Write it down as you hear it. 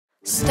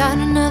Start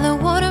another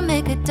war to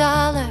make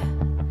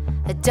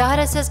 $1. A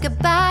daughter says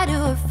goodbye to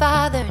her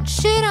father, and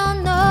she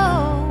don't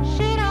know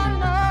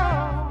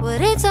what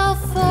it's all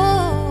for.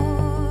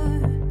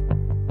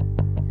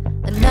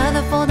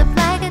 Another for the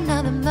flag,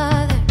 another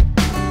mother,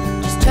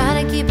 just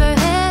trying to keep her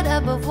head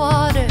above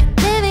water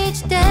and live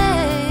each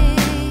day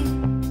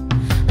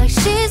like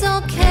she's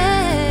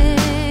okay.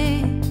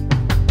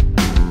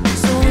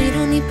 So we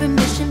don't need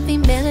permission,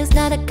 female is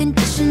not a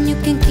condition. You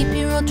can keep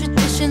your old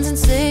traditions and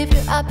save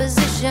your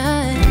oppositions.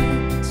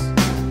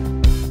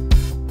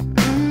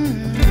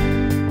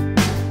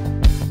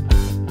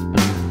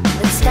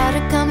 Start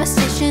a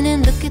conversation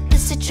and look at the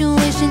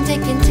situation.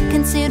 Take into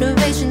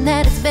consideration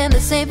that it's been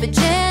the same for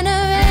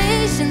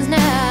generations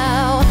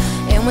now,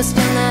 and we're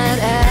still not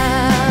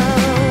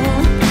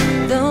out.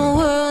 The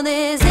world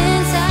is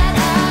inside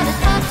out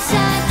and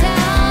upside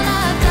down.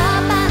 I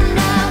thought by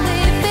now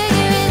we'd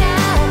figure it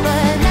out,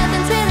 but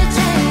nothing's really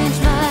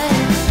changed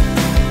much.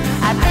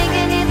 I think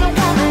it needs a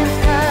woman's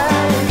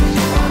touch.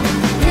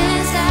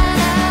 Inside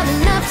out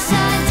and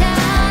upside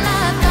down.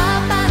 I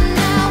thought by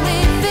now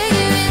we'd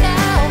figure it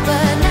out,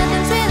 but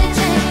nothing's really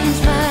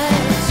changed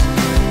much.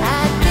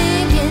 I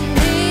think it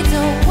needs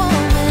a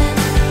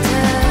woman's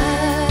touch.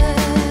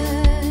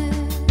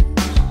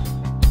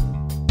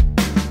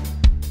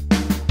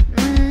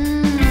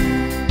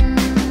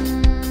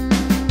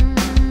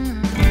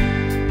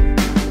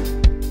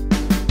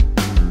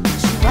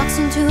 She walks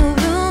into a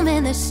room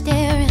and they're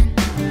staring.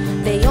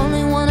 They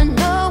only wanna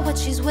know what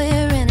she's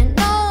wearing, and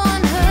no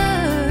one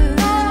heard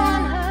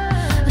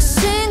a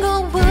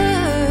single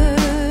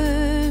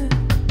word.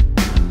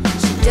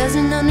 She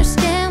doesn't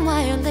understand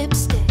why her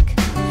lipstick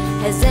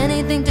has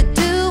anything to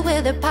do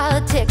with her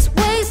politics.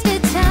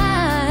 Wasted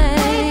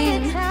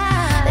time.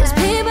 There's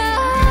people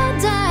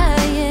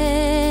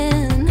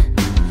dying.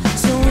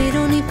 So we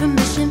don't need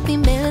permission.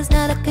 Female is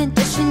not a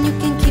condition. You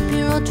can keep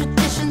your old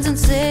traditions and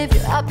save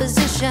your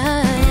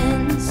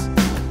oppositions.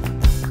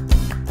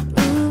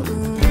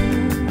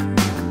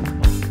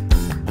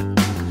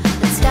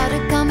 Let's start a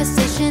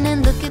conversation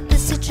and look at the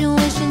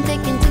situation.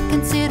 Take into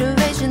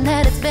consideration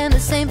that it's been the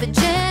same for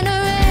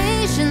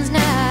generations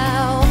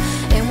now,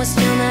 and we're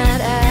still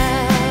not out.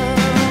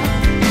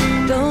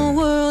 The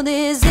world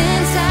is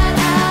inside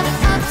out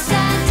and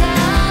upside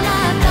down.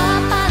 I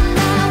thought by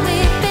now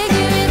we'd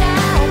figure it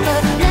out,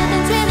 but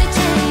nothing's really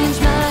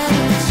changed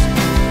much.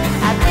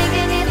 I think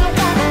it needs a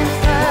woman's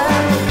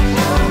touch.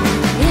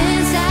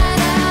 Inside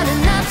out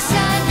and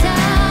upside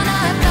down.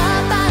 I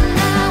thought by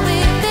now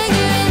we'd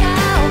figure it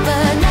out,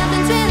 but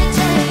nothing's really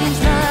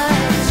changed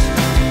much.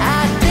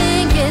 I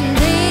think it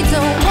needs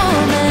a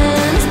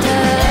woman's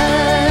touch.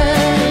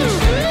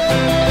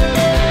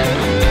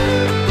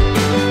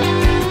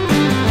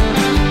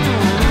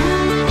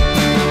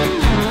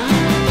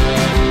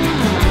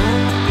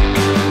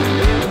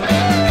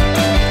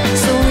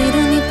 So we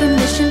don't need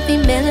permission.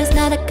 Female is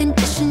not a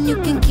condition. You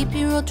can keep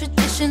your old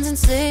traditions and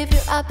save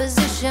your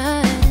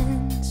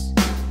oppositions.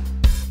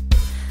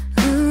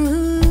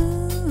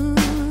 Ooh.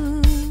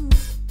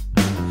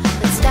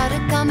 Let's start a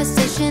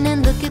conversation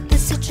and look at the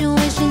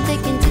situation.